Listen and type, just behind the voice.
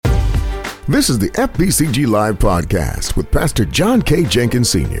This is the FBCG Live Podcast with Pastor John K.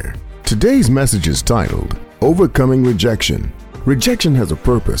 Jenkins Sr. Today's message is titled, Overcoming Rejection. Rejection has a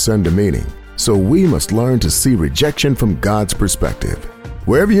purpose and a meaning, so we must learn to see rejection from God's perspective.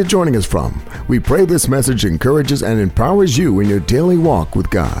 Wherever you're joining us from, we pray this message encourages and empowers you in your daily walk with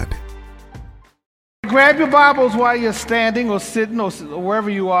God. Grab your Bibles while you're standing or sitting or wherever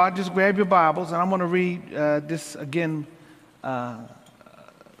you are. Just grab your Bibles, and I'm going to read this again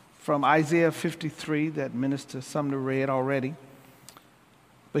from Isaiah 53 that Minister Sumner read already.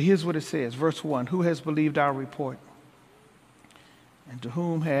 But here's what it says, verse 1. Who has believed our report? And to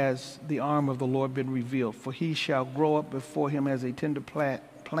whom has the arm of the Lord been revealed? For he shall grow up before him as a tender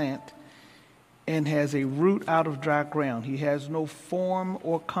plant and has a root out of dry ground. He has no form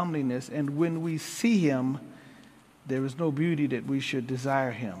or comeliness, and when we see him, there is no beauty that we should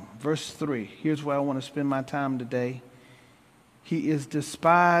desire him. Verse 3, here's where I want to spend my time today. He is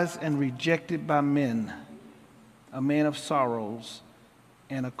despised and rejected by men, a man of sorrows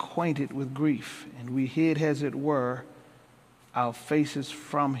and acquainted with grief. And we hid, as it were, our faces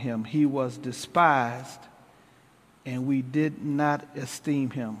from him. He was despised, and we did not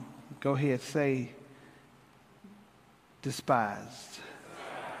esteem him. Go ahead, say, despised.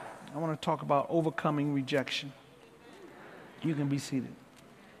 I want to talk about overcoming rejection. You can be seated.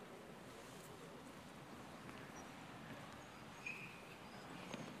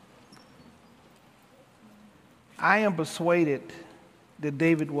 I am persuaded that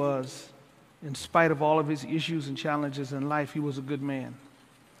David was, in spite of all of his issues and challenges in life, he was a good man.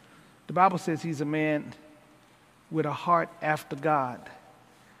 The Bible says he's a man with a heart after God.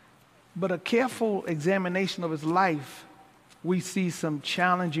 But a careful examination of his life, we see some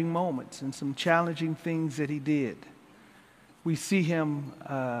challenging moments and some challenging things that he did. We see him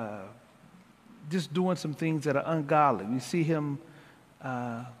just doing some things that are ungodly. We see him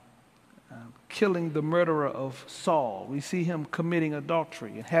killing the murderer of Saul. We see him committing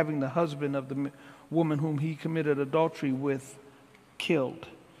adultery and having the husband of the woman whom he committed adultery with killed.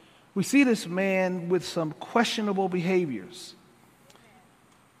 We see this man with some questionable behaviors.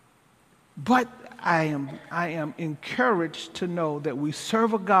 But I am encouraged to know that we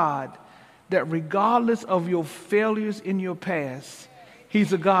serve a God that regardless of your failures in your past,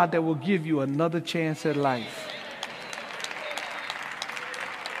 he's a God that will give you another chance at life.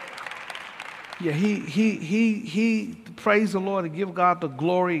 Yeah, he praise the Lord and give God the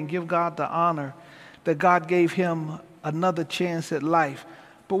glory and give God the honor that God gave him another chance at life.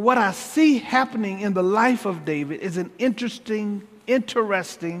 But what I see happening in the life of David is an interesting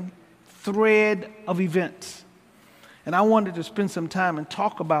thread of events. And I wanted to spend some time and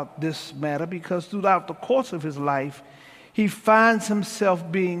talk about this matter because throughout the course of his life, he finds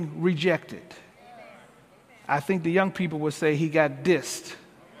himself being rejected. I think the young people would say he got dissed.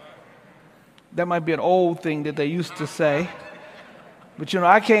 That might be an old thing that they used to say. But,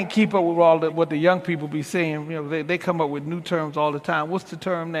 I can't keep up with what the young people be saying. They come up with new terms all the time. What's the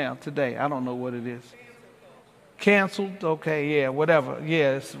term now, today? I don't know what it is. Canceled? Okay, yeah, whatever.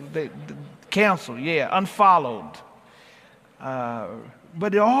 Yes, canceled, yeah, unfollowed.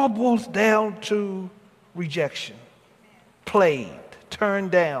 But it all boils down to rejection. Played,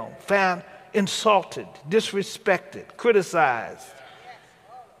 turned down, found insulted, disrespected, criticized.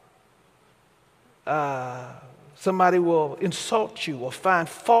 Somebody will insult you or find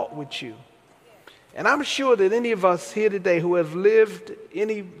fault with you. And I'm sure that any of us here today who have lived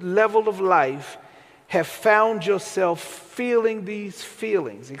any level of life have found yourself feeling these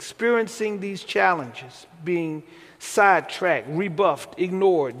feelings, experiencing these challenges, being sidetracked, rebuffed,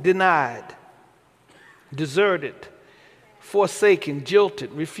 ignored, denied, deserted, forsaken,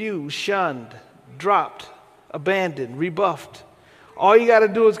 jilted, refused, shunned, dropped, abandoned, rebuffed. All you got to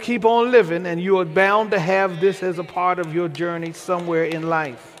do is keep on living, and you are bound to have this as a part of your journey somewhere in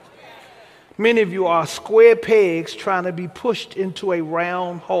life. Many of you are square pegs trying to be pushed into a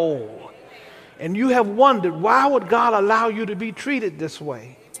round hole. And you have wondered, why would God allow you to be treated this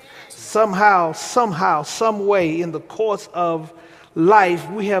way? Somehow, some way in the course of life,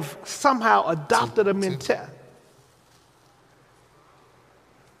 we have somehow adopted a mentality.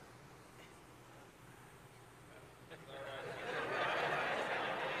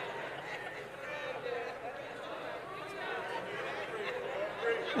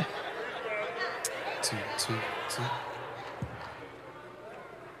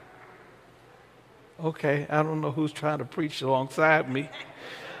 Okay, I don't know who's trying to preach alongside me.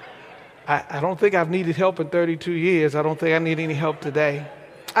 I don't think I've needed help in 32 years. I don't think I need any help today.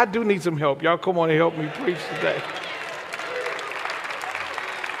 I do need some help. Y'all come on and help me preach today.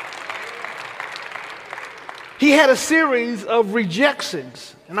 He had a series of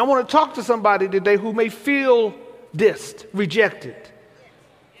rejections. And I want to talk to somebody today who may feel dissed, rejected,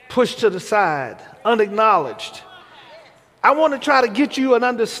 pushed to the side, unacknowledged. I want to try to get you an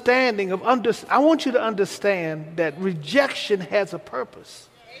understanding of, I want you to understand that rejection has a purpose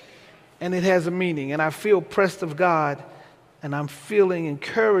and it has a meaning. And I feel pressed of God and I'm feeling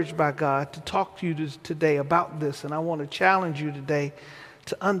encouraged by God to talk to you today about this. And I want to challenge you today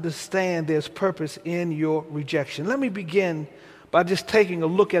to understand there's purpose in your rejection. Let me begin by just taking a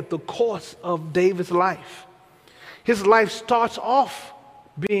look at the course of David's life. His life starts off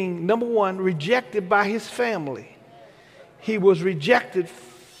being, number one, rejected by his family. He was rejected,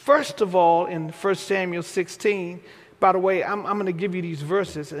 first of all, in 1 Samuel 16. By the way, I'm going to give you these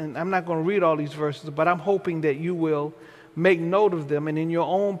verses, and I'm not going to read all these verses, but I'm hoping that you will make note of them, and in your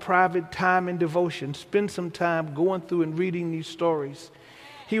own private time and devotion, spend some time going through and reading these stories.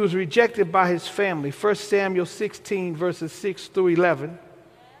 He was rejected by his family. 1 Samuel 16, verses 6 through 11.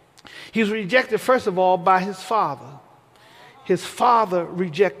 He was rejected, first of all, by his father. His father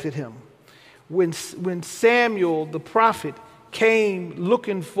rejected him. When Samuel, the prophet, came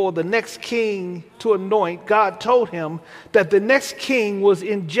looking for the next king to anoint, God told him that the next king was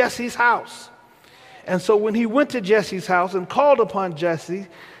in Jesse's house. And so when he went to Jesse's house and called upon Jesse,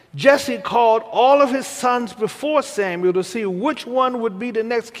 Jesse called all of his sons before Samuel to see which one would be the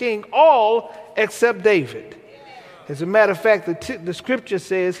next king, all except David. As a matter of fact, the scripture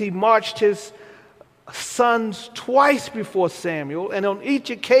says he marched his sons twice before Samuel, and on each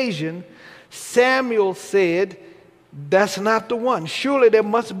occasion, Samuel said, "That's not the one. Surely there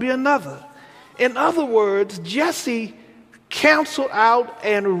must be another." In other words, Jesse canceled out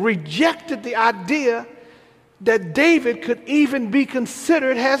and rejected the idea that David could even be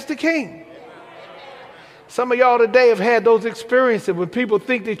considered as the king. Some of y'all today have had those experiences when people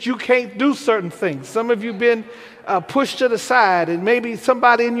think that you can't do certain things. Some of you have been pushed to the side, and maybe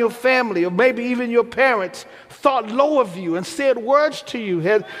somebody in your family or maybe even your parents thought low of you and said words to you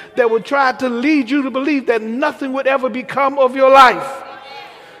that would try to lead you to believe that nothing would ever become of your life.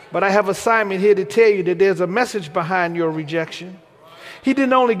 But I have assignment here to tell you that there's a message behind your rejection. He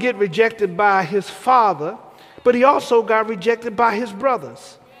didn't only get rejected by his father, but he also got rejected by his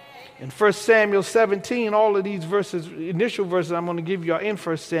brothers. In 1 Samuel 17, all of these verses, initial verses I'm going to give you are in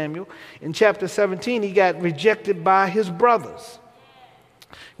 1 Samuel. In chapter 17, he got rejected by his brothers.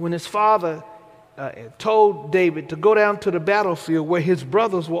 When his father told David to go down to the battlefield where his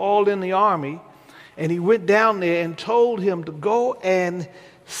brothers were all in the army, and he went down there and told him to go and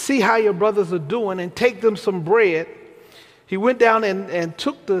see how your brothers are doing and take them some bread. He went down and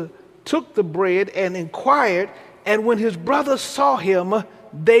took the bread and inquired, and when his brothers saw him,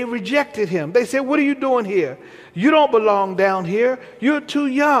 they rejected him. They said, "What are you doing here? You don't belong down here. You're too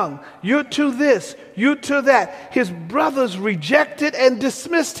young. You're too this. You're too that." His brothers rejected and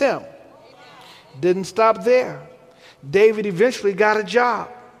dismissed him. Didn't stop there. David eventually got a job.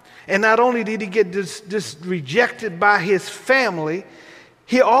 And not only did he get this rejected by his family,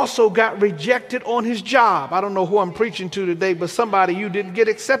 he also got rejected on his job. I don't know who I'm preaching to today, but somebody, you didn't get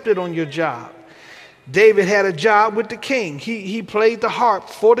accepted on your job. David had a job with the king. He played the harp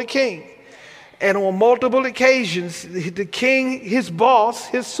for the king. And on multiple occasions, the king, his boss,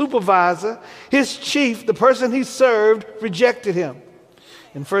 his supervisor, his chief, the person he served, rejected him.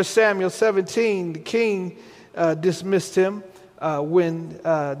 In 1 Samuel 17, the king dismissed him when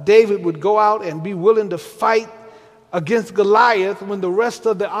David would go out and be willing to fight against Goliath when the rest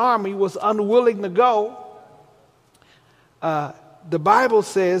of the army was unwilling to go. The Bible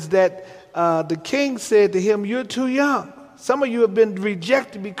says that the king said to him, "You're too young. Some of you have been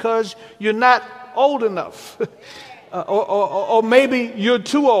rejected because you're not old enough." or maybe you're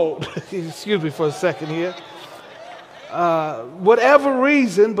too old. Excuse me for a second here. Whatever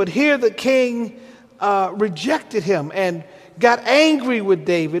reason, but here the king rejected him and got angry with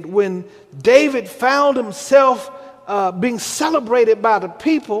David when David found himself being celebrated by the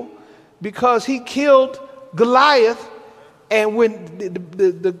people because he killed Goliath. And when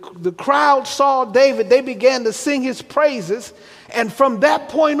the crowd saw David, they began to sing his praises. And from that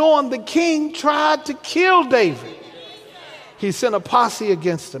point on, the king tried to kill David. He sent a posse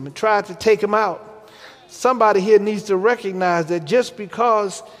against him and tried to take him out. Somebody here needs to recognize that just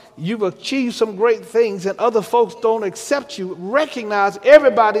because you've achieved some great things and other folks don't accept you, recognize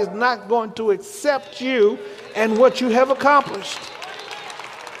everybody is not going to accept you and what you have accomplished.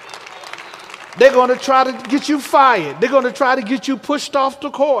 They're going to try to get you fired. They're going to try to get you pushed off the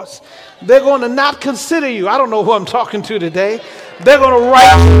course. They're going to not consider you. I don't know who I'm talking to today. They're going to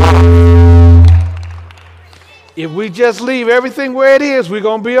write you. If we just leave everything where it is, we're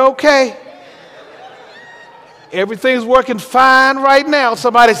going to be okay. Everything's working fine right now.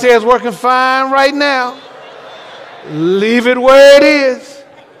 Somebody say it's working fine right now. Leave it where it is.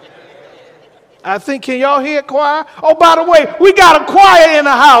 I think, can y'all hear choir? Oh, by the way, we got a choir in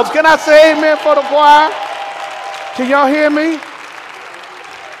the house. Can I say amen for the choir? Can y'all hear me?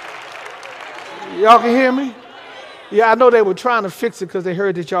 Y'all can hear me? Yeah, I know they were trying to fix it because they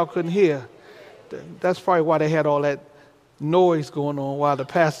heard that y'all couldn't hear. That's probably why they had all that noise going on while the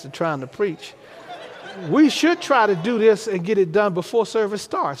pastor trying to preach. We should try to do this and get it done before service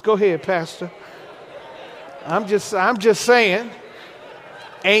starts. Go ahead, Pastor. I'm just saying,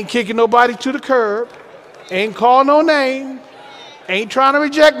 ain't kicking nobody to the curb, ain't calling no name, ain't trying to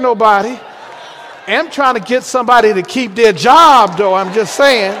reject nobody. I'm trying to get somebody to keep their job, though. I'm just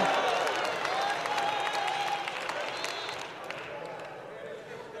saying.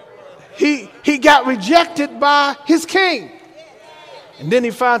 He got rejected by his king. And then he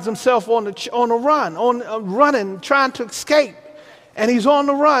finds himself on the run, running, trying to escape. And he's on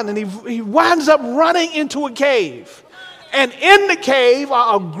the run, and he winds up running into a cave. And in the cave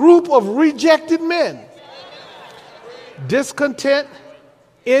are a group of rejected men. Discontent,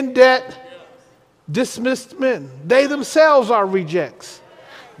 in debt, dismissed men. They themselves are rejects.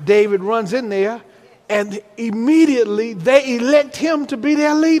 David runs in there, and immediately they elect him to be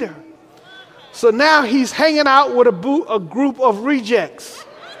their leader. So now he's hanging out with a group of rejects.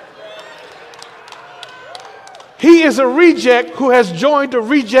 He is a reject who has joined a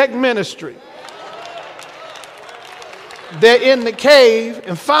reject ministry. They're in the cave,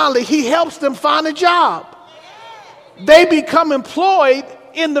 and finally he helps them find a job. They become employed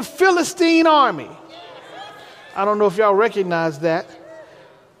in the Philistine army. I don't know if y'all recognize that.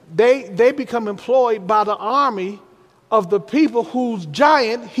 They become employed by the army of the people whose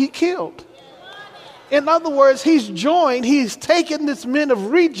giant he killed. In other words, he's taken this men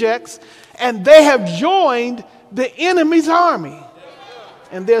of rejects, and they have joined the enemy's army.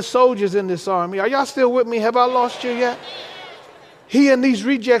 And there's soldiers in this army. Are y'all still with me? Have I lost you yet? He and these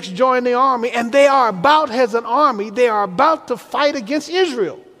rejects join the army, and as an army, they are about to fight against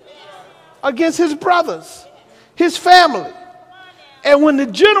Israel, against his brothers, his family. And when the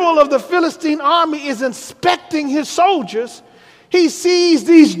general of the Philistine army is inspecting his soldiers, he sees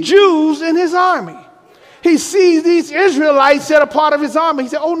these Jews in his army. He sees these Israelites that are part of his army. He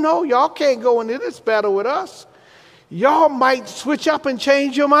said, oh no, y'all can't go into this battle with us. Y'all might switch up and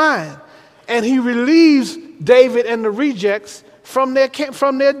change your mind. And he relieves David and the rejects from their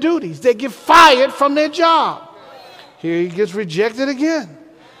duties. They get fired from their job. Here he gets rejected again.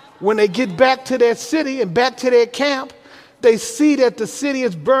 When they get back to their city and back to their camp, they see that the city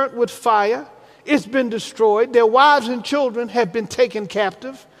is burnt with fire. It's been destroyed. Their wives and children have been taken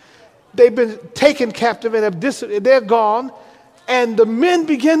captive. They've been taken captive and they're gone. And the men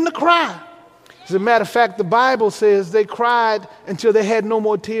begin to cry. As a matter of fact, the Bible says they cried until they had no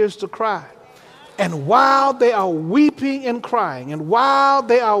more tears to cry. And while they are weeping and crying,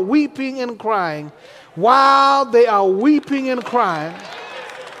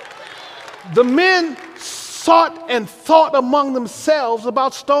 the men sought and thought among themselves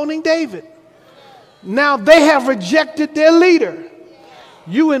about stoning David. Now they have rejected their leader.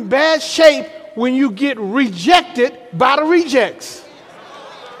 You in bad shape when you get rejected by the rejects.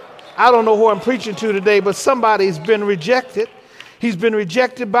 I don't know who I'm preaching to today, but somebody's been rejected. He's been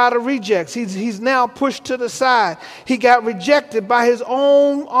rejected by the rejects. He's now pushed to the side. He got rejected by his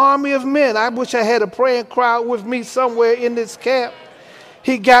own army of men. I wish I had a praying crowd with me somewhere in this camp.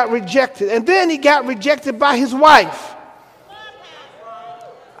 He got rejected. And then he got rejected by his wife.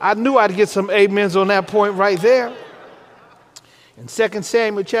 I knew I'd get some amens on that point right there. In 2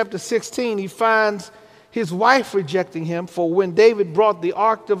 Samuel chapter 16, he finds his wife rejecting him. For when David brought the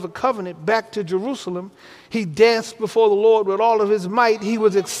Ark of the Covenant back to Jerusalem, he danced before the Lord with all of his might. He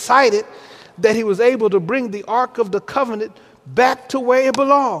was excited that he was able to bring the Ark of the Covenant back to where it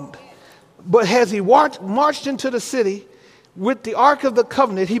belonged. But as he marched into the city with the Ark of the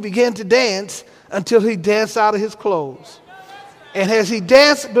Covenant, he began to dance until he danced out of his clothes. And as he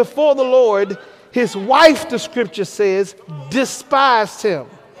danced before the Lord, his wife, the scripture says, despised him.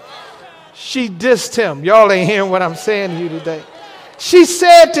 She dissed him. Y'all ain't hearing what I'm saying to you today. She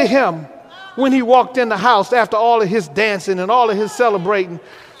said to him when he walked in the house after all of his dancing and all of his celebrating,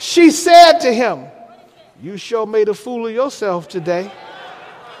 she said to him, you sure made a fool of yourself today.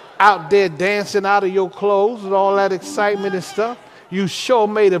 Out there dancing out of your clothes with all that excitement and stuff. You sure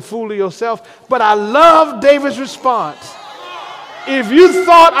made a fool of yourself. But I love David's response. If you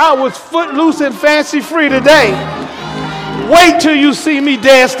thought I was footloose and fancy free today, wait till you see me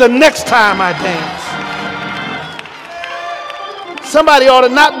dance the next time I dance. Somebody ought to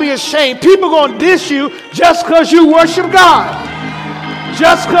not be ashamed. People going to diss you just because you worship God.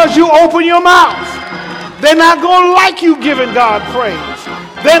 Just because you open your mouth. They're not going to like you giving God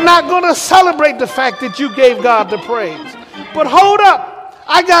praise. They're not going to celebrate the fact that you gave God the praise. But hold up.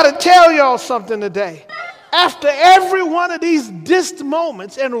 I got to tell y'all something today. After every one of these dissed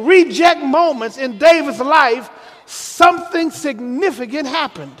moments and reject moments in David's life, something significant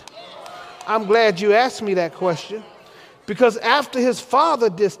happened. I'm glad you asked me that question, because after his father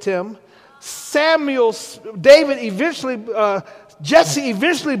dissed him, Jesse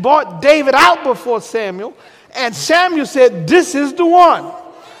eventually brought David out before Samuel, and Samuel said, this is the one.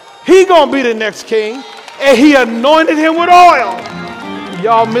 He gonna be the next king, and he anointed him with oil.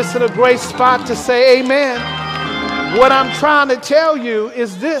 Y'all missing a great spot to say amen. What I'm trying to tell you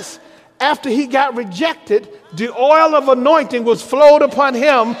is this. After he got rejected, the oil of anointing was flowed upon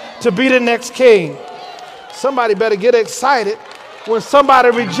him to be the next king. Somebody better get excited. When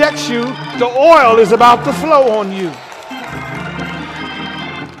somebody rejects you, the oil is about to flow on you.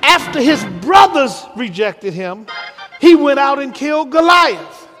 After his brothers rejected him, he went out and killed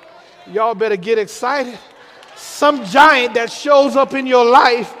Goliath. Y'all better get excited. Some giant that shows up in your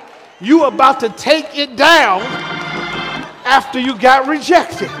life, you about to take it down after you got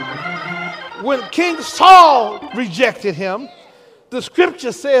rejected. When King Saul rejected him, the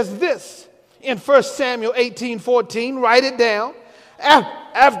scripture says this in 1 Samuel 18:14, write it down.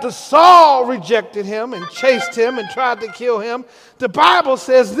 After Saul rejected him and chased him and tried to kill him, the Bible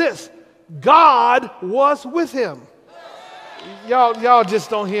says this, God was with him. Y'all just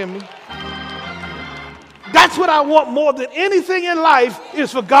don't hear me. That's what I want more than anything in life,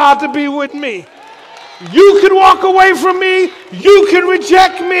 is for God to be with me. You can walk away from me, you can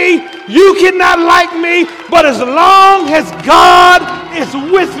reject me, you cannot like me, but as long as God is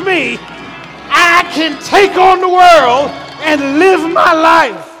with me, I can take on the world and live my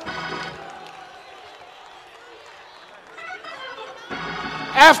life.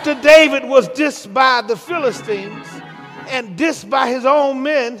 After David was dissed by the Philistines and dissed by his own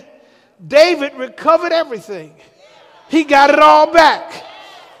men, David recovered everything. He got it all back.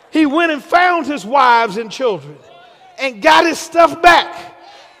 He went and found his wives and children and got his stuff back.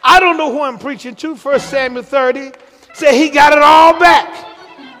 I don't know who I'm preaching to. 1 Samuel 30 said he got it all back.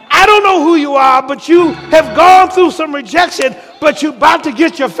 I don't know who you are, but you have gone through some rejection, but you're about to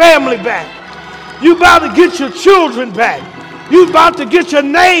get your family back. You're about to get your children back. You're about to get your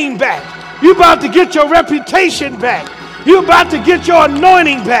name back. You're about to get your reputation back. You're about to get your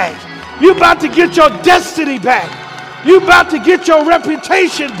anointing back. You're about to get your destiny back. You're about to get your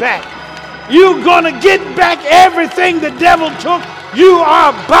reputation back. You're going to get back everything the devil took. You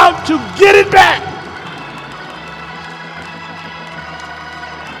are about to get it back.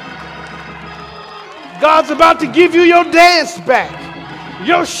 God's about to give you your dance back,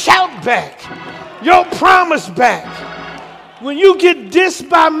 your shout back, your promise back. When you get dissed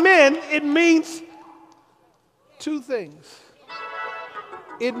by men, it means two things.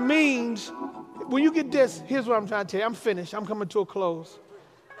 It means, when you get dissed, here's what I'm trying to tell you. I'm finished. I'm coming to a close.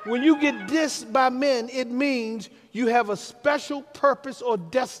 When you get dissed by men, it means you have a special purpose or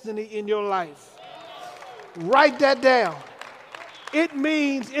destiny in your life. Write that down. It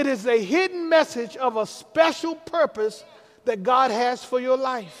means it is a hidden message of a special purpose that God has for your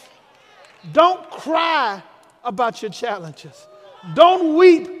life. Don't cry about your challenges. Don't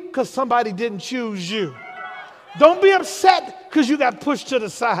weep because somebody didn't choose you. Don't be upset because you got pushed to the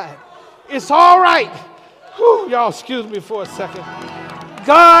side. It's all right. Whew, y'all excuse me for a second.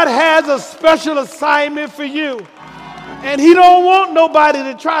 God has a special assignment for you. And he don't want nobody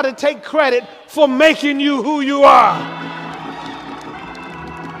to try to take credit for making you who you are.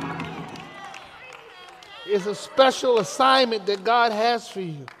 It's a special assignment that God has for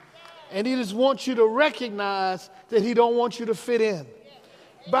you. And he just wants you to recognize that he don't want you to fit in.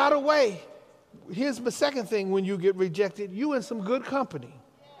 By the way, here's the second thing when you get rejected. You in some good company.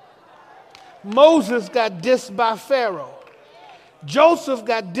 Moses got dissed by Pharaoh. Joseph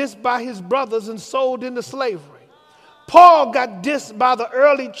got dissed by his brothers and sold into slavery. Paul got dissed by the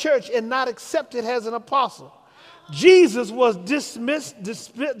early church and not accepted as an apostle. Jesus was dismissed,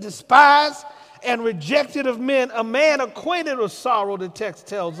 despised, and rejected of men, a man acquainted with sorrow, the text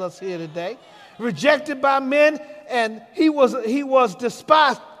tells us here today. Rejected by men, and he was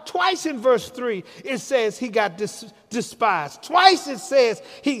despised. Twice in verse 3, it says he got despised. Twice it says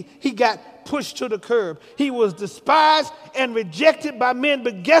he got pushed to the curb. He was despised and rejected by men,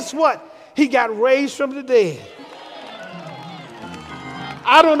 but guess what? He got raised from the dead.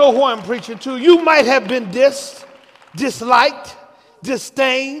 I don't know who I'm preaching to. You might have been dissed, disliked,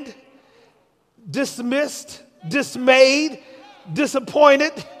 disdained, dismissed, dismayed,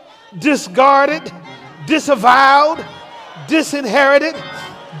 disappointed, discarded, disavowed, disinherited,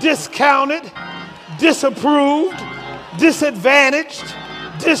 discounted, disapproved, disadvantaged,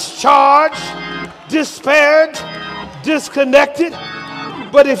 discharged, disparaged, disconnected.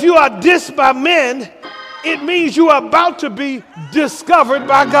 But if you are dissed by men, it means you are about to be discovered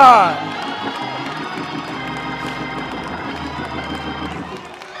by God.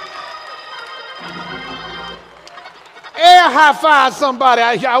 Air high five somebody.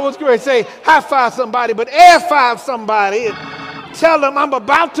 I was going to say high five somebody, but air five somebody and tell them I'm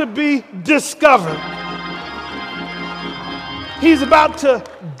about to be discovered. He's about to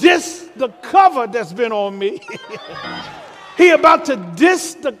diss the cover that's been on me. He about to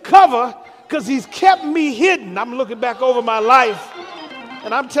diss the cover because he's kept me hidden. I'm looking back over my life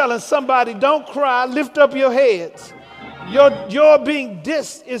and I'm telling somebody, don't cry, lift up your heads. Your being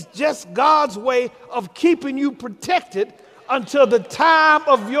dissed is just God's way of keeping you protected until the time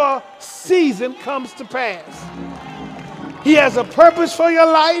of your season comes to pass. He has a purpose for your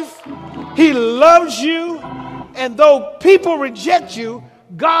life. He loves you. And though people reject you,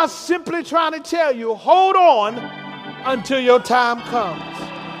 God's simply trying to tell you, hold on until your time comes.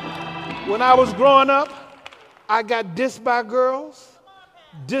 When I was growing up, I got dissed by girls,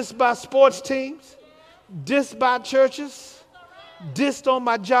 dissed by sports teams, dissed by churches, dissed on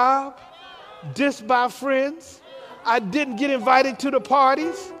my job, dissed by friends. I didn't get invited to the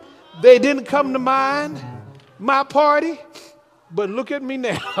parties. They didn't come to my party. But look at me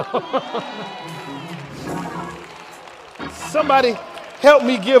now. Somebody help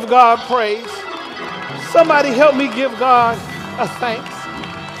me give God praise. Somebody help me give God a thanks.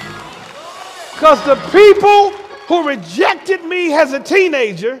 Because the people who rejected me as a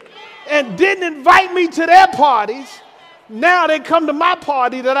teenager and didn't invite me to their parties, now they come to my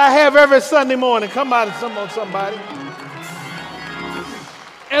party that I have every Sunday morning. Come on, somebody.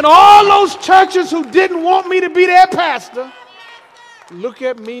 And all those churches who didn't want me to be their pastor, look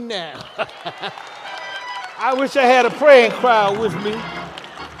at me now. I wish I had a praying crowd with me.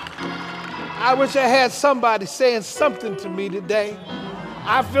 I wish I had somebody saying something to me today.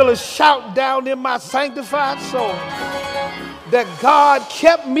 I feel a shout down in my sanctified soul that God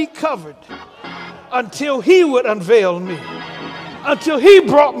kept me covered until he would unveil me, until he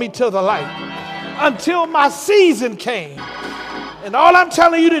brought me to the light, until my season came. And all I'm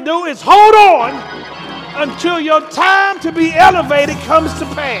telling you to do is hold on until your time to be elevated comes to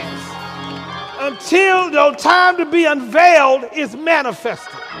pass, until your time to be unveiled is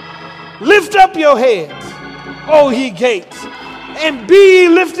manifested. Lift up your heads, O ye gates, and be ye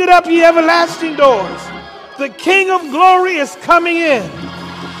lifted up, ye everlasting doors. The King of glory is coming in,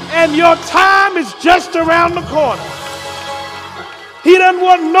 and your time is just around the corner. He doesn't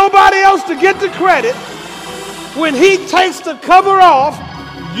want nobody else to get the credit. When he takes the cover off,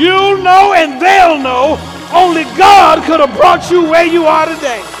 you'll know and they'll know only God could have brought you where you are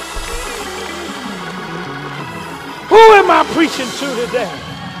today. Who am I preaching to today?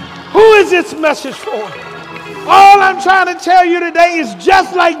 Who is this message for? All I'm trying to tell you today is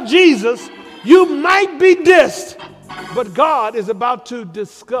just like Jesus, you might be dissed, but God is about to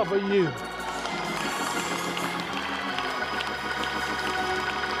discover you.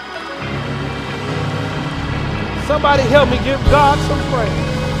 Somebody help me give God some praise.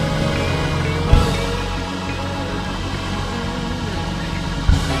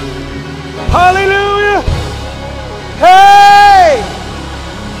 Hallelujah. Hey!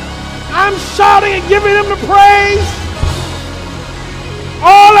 I'm shouting and giving him the praise.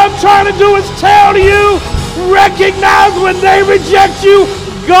 All I'm trying to do is tell you, recognize when they reject you,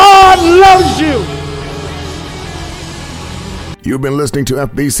 God loves you. You've been listening to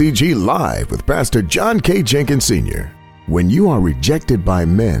FBCG Live with Pastor John K. Jenkins Sr. When you are rejected by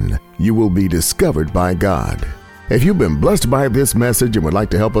men, you will be discovered by God. If you've been blessed by this message and would like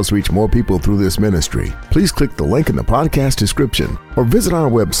to help us reach more people through this ministry, please click the link in the podcast description or visit our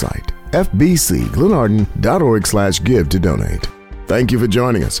website, fbcglenarden.org/give to donate. Thank you for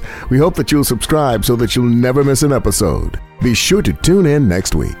joining us. We hope that you'll subscribe so that you'll never miss an episode. Be sure to tune in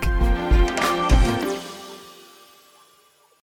next week.